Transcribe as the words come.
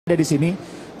ada di sini,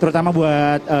 terutama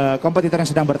buat kompetitor yang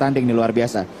sedang bertanding nih, luar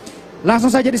biasa. Langsung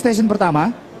saja di stasiun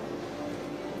pertama,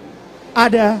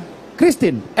 ada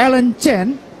Cristien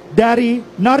Chen dari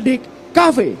Nordic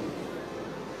Cafe.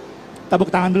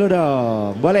 Tepuk tangan dulu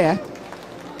dong, boleh ya?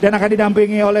 Dan akan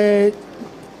didampingi oleh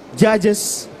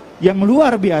judges yang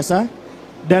luar biasa.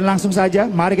 Dan langsung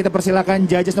saja, mari kita persilakan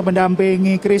judges untuk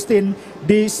mendampingi Cristien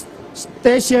di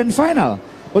station final.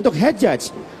 Untuk head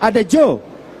judge, ada Joe.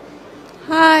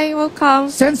 Hi, welcome.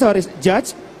 Sensoris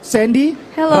judge, Sandy,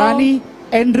 Hello. Rani,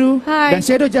 Andrew, Hi. dan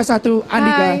Shadow Judge 1,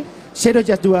 Andika, Hi. Shadow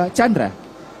Judge 2, Chandra.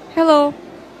 Hello.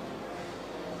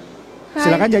 Hi.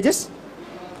 Silakan judges.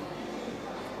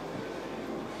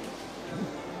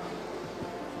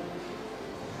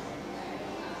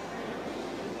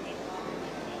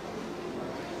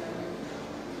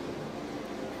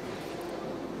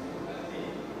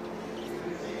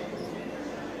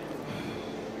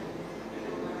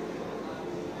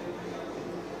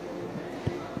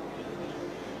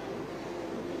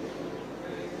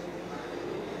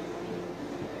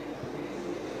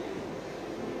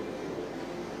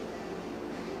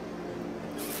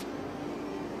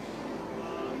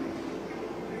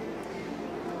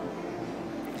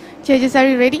 Judges, are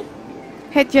you ready?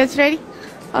 Head judge ready?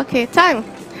 Okay, time.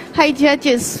 Hi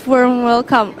judges, warm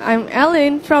welcome. I'm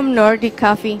Ellen from Nordic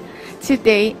Coffee.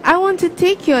 Today, I want to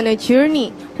take you on a journey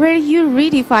where you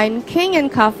redefine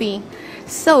Kenyan coffee.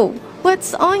 So,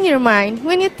 what's on your mind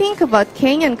when you think about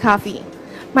Kenyan coffee?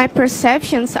 My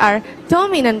perceptions are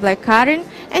dominant black currant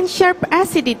and sharp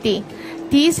acidity.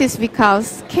 This is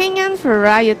because Kenyan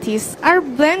varieties are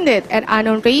blended at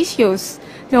unknown ratios.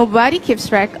 Nobody keeps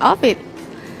track of it.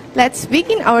 Let's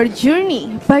begin our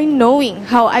journey by knowing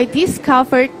how I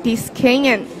discovered this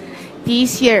Kenyan.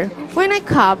 This year, when I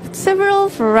cupped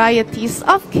several varieties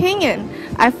of Kenyan,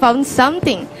 I found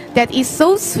something that is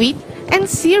so sweet and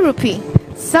syrupy,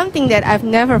 something that I've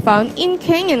never found in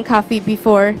Kenyan coffee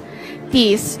before.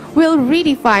 This will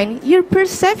redefine your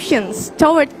perceptions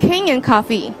toward Kenyan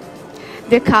coffee.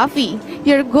 The coffee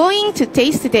you're going to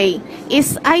taste today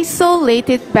is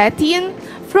isolated Batian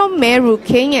from Meru,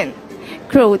 Kenyan.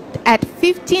 Growth at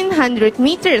 1,500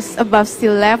 meters above sea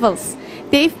levels.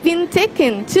 They've been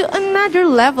taken to another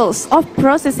levels of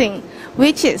processing,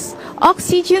 which is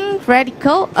oxygen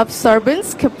radical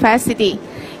absorbance capacity.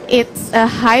 It's a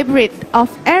hybrid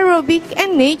of aerobic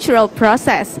and natural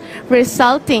process,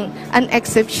 resulting an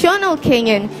exceptional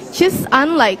Kenyan, just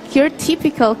unlike your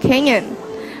typical Kenyan.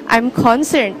 I'm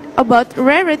concerned about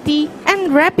rarity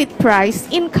and rapid price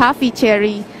in coffee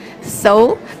cherry.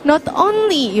 So, not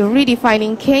only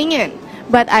redefining Kenyan,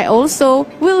 but I also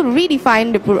will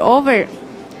redefine the pour-over.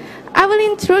 I will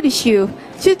introduce you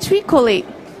to Tricolate.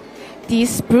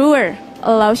 This brewer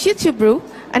allows you to brew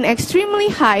an extremely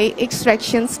high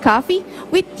extractions coffee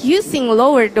with using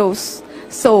lower dose.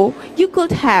 So, you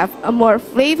could have a more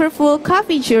flavorful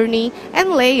coffee journey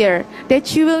and layer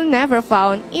that you will never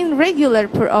found in regular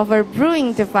pour-over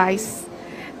brewing device.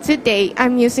 Today,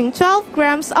 I'm using 12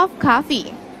 grams of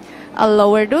coffee, a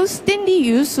lower dose than the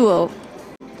usual.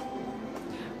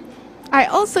 I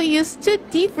also use two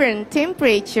different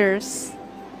temperatures.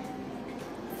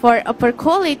 For a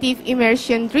percolative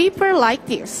immersion dripper like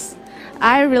this,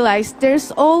 I realized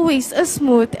there's always a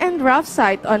smooth and rough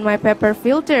side on my pepper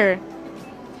filter.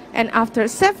 And after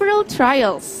several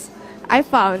trials, I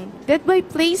found that by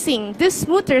placing the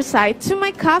smoother side to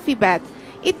my coffee bath,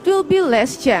 it will be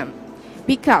less jam,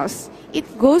 because it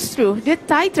goes through the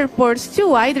tighter pores to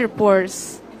wider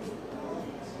pores.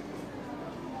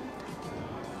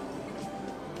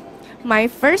 My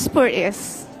first pour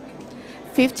is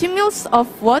 50 ml of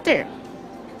water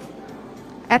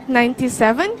at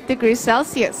 97 degrees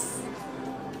Celsius.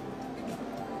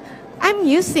 I'm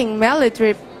using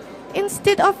Melodrip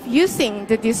instead of using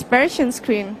the dispersion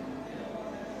screen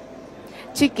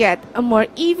to get a more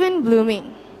even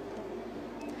blooming.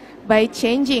 By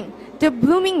changing the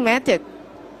blooming method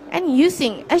and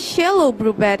using a shallow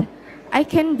brew bed, I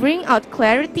can bring out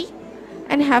clarity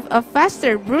and have a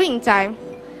faster brewing time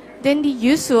than the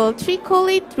usual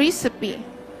Tricolate recipe.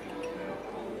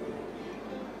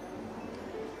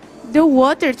 The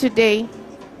water today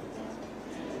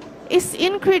is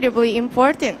incredibly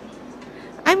important.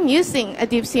 I'm using a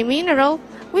deep sea mineral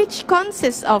which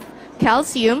consists of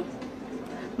calcium,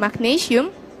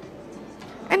 magnesium,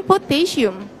 and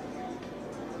potassium,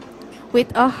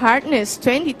 with a hardness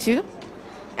 22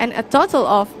 and a total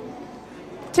of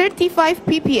 35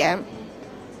 ppm.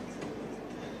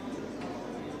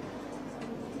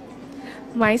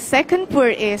 My second pour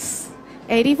is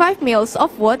 85 ml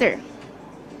of water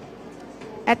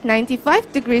at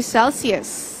 95 degrees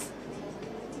Celsius.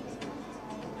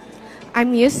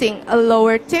 I'm using a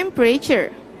lower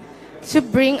temperature to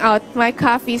bring out my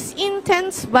coffee's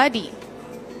intense body.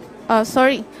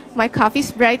 My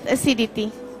coffee's bright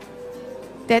acidity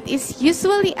that is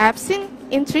usually absent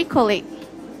in tricolate.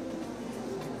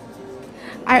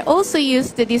 I also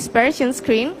use the dispersion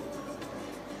screen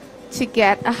to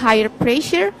get a higher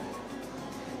pressure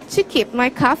to keep my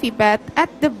coffee bed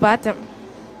at the bottom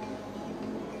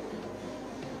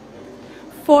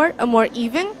for a more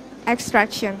even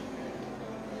extraction.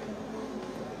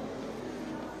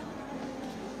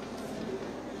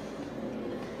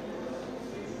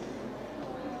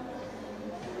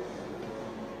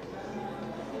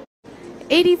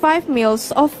 "85 ml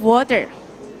of water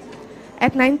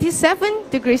at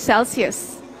 97 degrees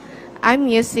Celsius.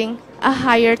 I'm using a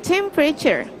higher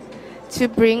temperature to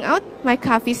bring out my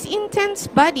coffee's intense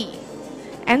body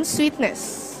and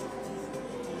sweetness.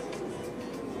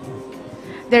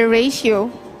 The ratio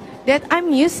that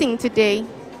I'm using today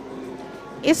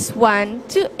is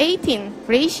 1:18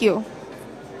 ratio,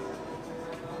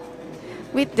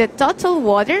 with the total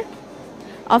water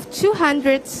of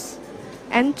 220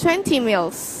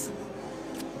 ml.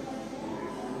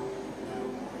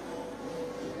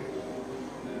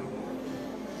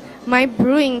 My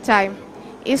brewing time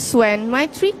is when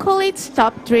my tricolate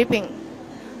stops dripping,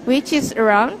 which is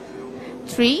around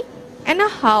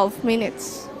 3.5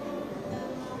 minutes.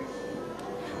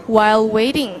 While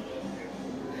waiting,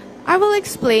 I will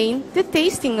explain the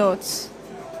tasting notes.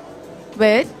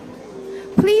 But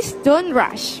please don't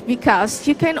rush, because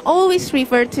you can always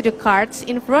refer to the cards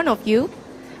in front of you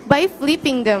by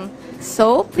flipping them,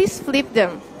 so please flip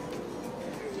them.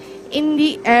 In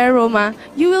the aroma,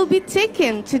 you will be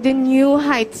taken to the new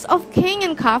heights of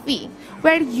Kenyan coffee,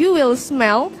 where you will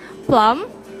smell plum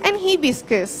and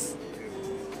hibiscus.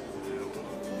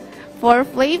 For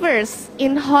flavors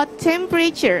in hot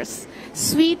temperatures,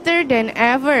 sweeter than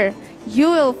ever,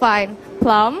 you will find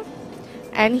plum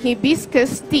and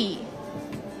hibiscus tea.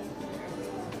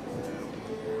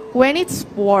 When it's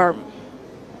warm,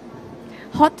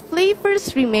 hot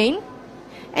flavors remain,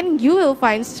 and you will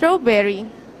find strawberry.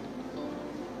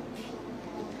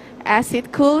 As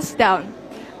it cools down,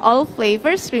 all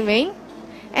flavors remain,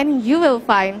 and you will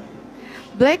find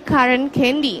blackcurrant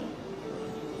candy.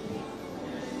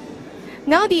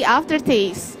 Now the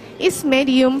aftertaste is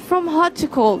medium from hot to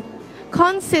cold,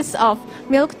 consists of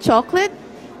milk chocolate,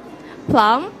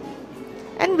 plum,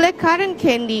 and blackcurrant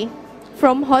candy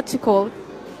from hot to cold.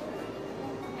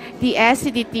 The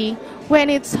acidity, when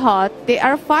it's hot, they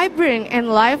are vibrant and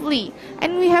lively,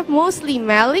 and we have mostly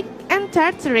malic and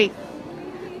tartaric,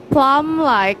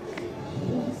 plum-like.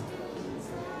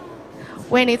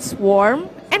 When it's warm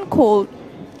and cold,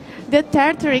 the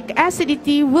tartaric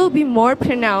acidity will be more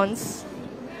pronounced,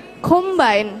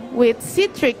 combined with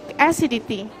citric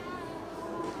acidity,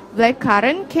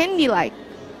 blackcurrant candy-like.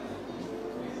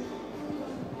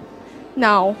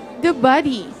 Now, the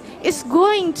body is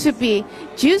going to be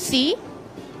juicy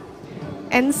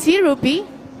and syrupy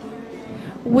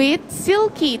with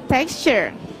silky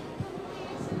texture.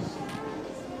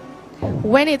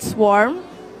 When it's with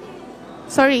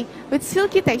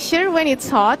silky texture when it's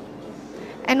hot,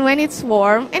 and when it's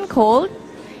warm and cold,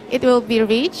 it will be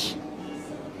rich,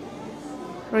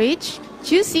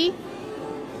 juicy,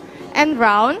 and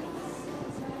round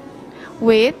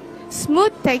with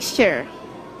smooth texture.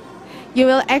 You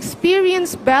will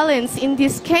experience balance in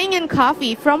this Kenyan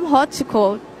coffee from hot to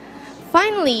cold.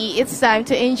 Finally, it's time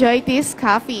to enjoy this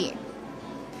coffee.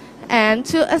 And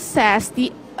to assess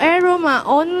the aroma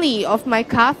only of my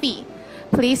coffee,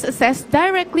 please assess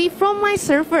directly from my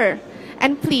server,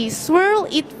 and please swirl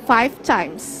it 5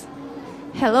 times.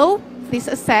 Hello, please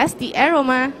assess the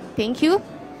aroma. Thank you.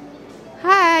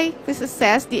 Hi, please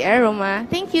assess the aroma.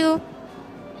 Thank you.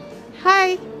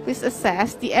 Hi, please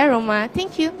assess the aroma.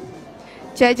 Thank you.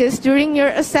 Judges, during your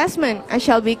assessment, I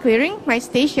shall be clearing my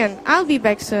station. I'll be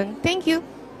back soon. Thank you.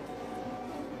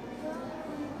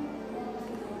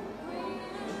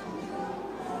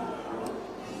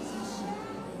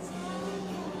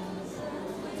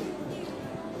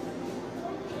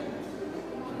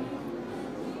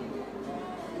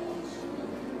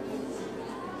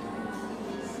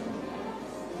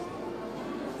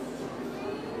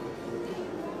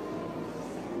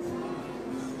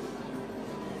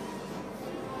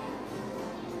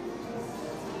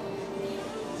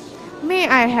 May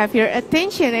I have your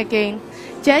attention again?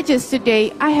 Judges,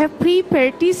 today I have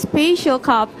prepared this special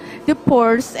cup. The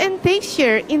pores and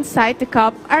texture inside the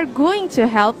cup are going to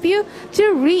help you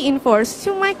to reinforce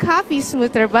to my coffee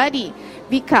smoother body,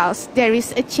 because there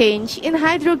is a change in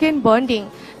hydrogen bonding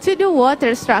to the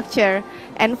water structure,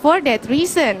 and for that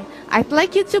reason I'd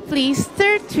like you to please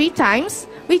stir 3 times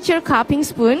with your cupping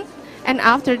spoon, and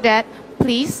after that,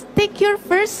 please take your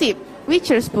first sip with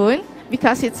your spoon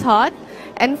because it's hot,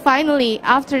 and finally,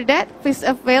 after that, please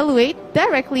evaluate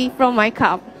directly from my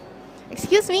cup.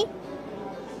 Excuse me.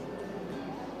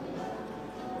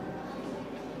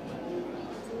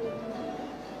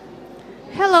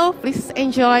 Hello, please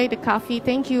enjoy the coffee.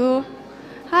 Thank you.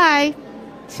 Hi.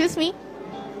 Excuse me.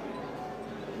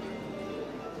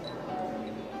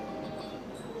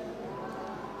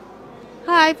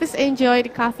 Hi, please enjoy the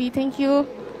coffee. Thank you.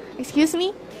 Excuse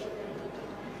me.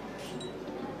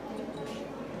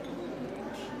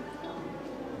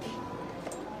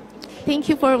 Thank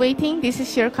you for waiting. This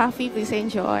is your coffee. Please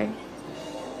enjoy.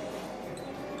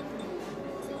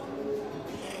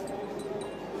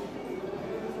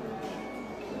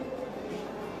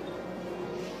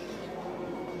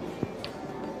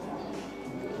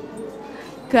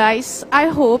 Guys, I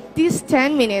hope these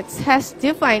 10 minutes has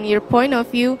defined your point of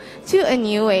view to a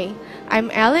new way. I'm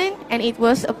Ellen, and it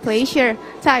was a pleasure.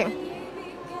 Time.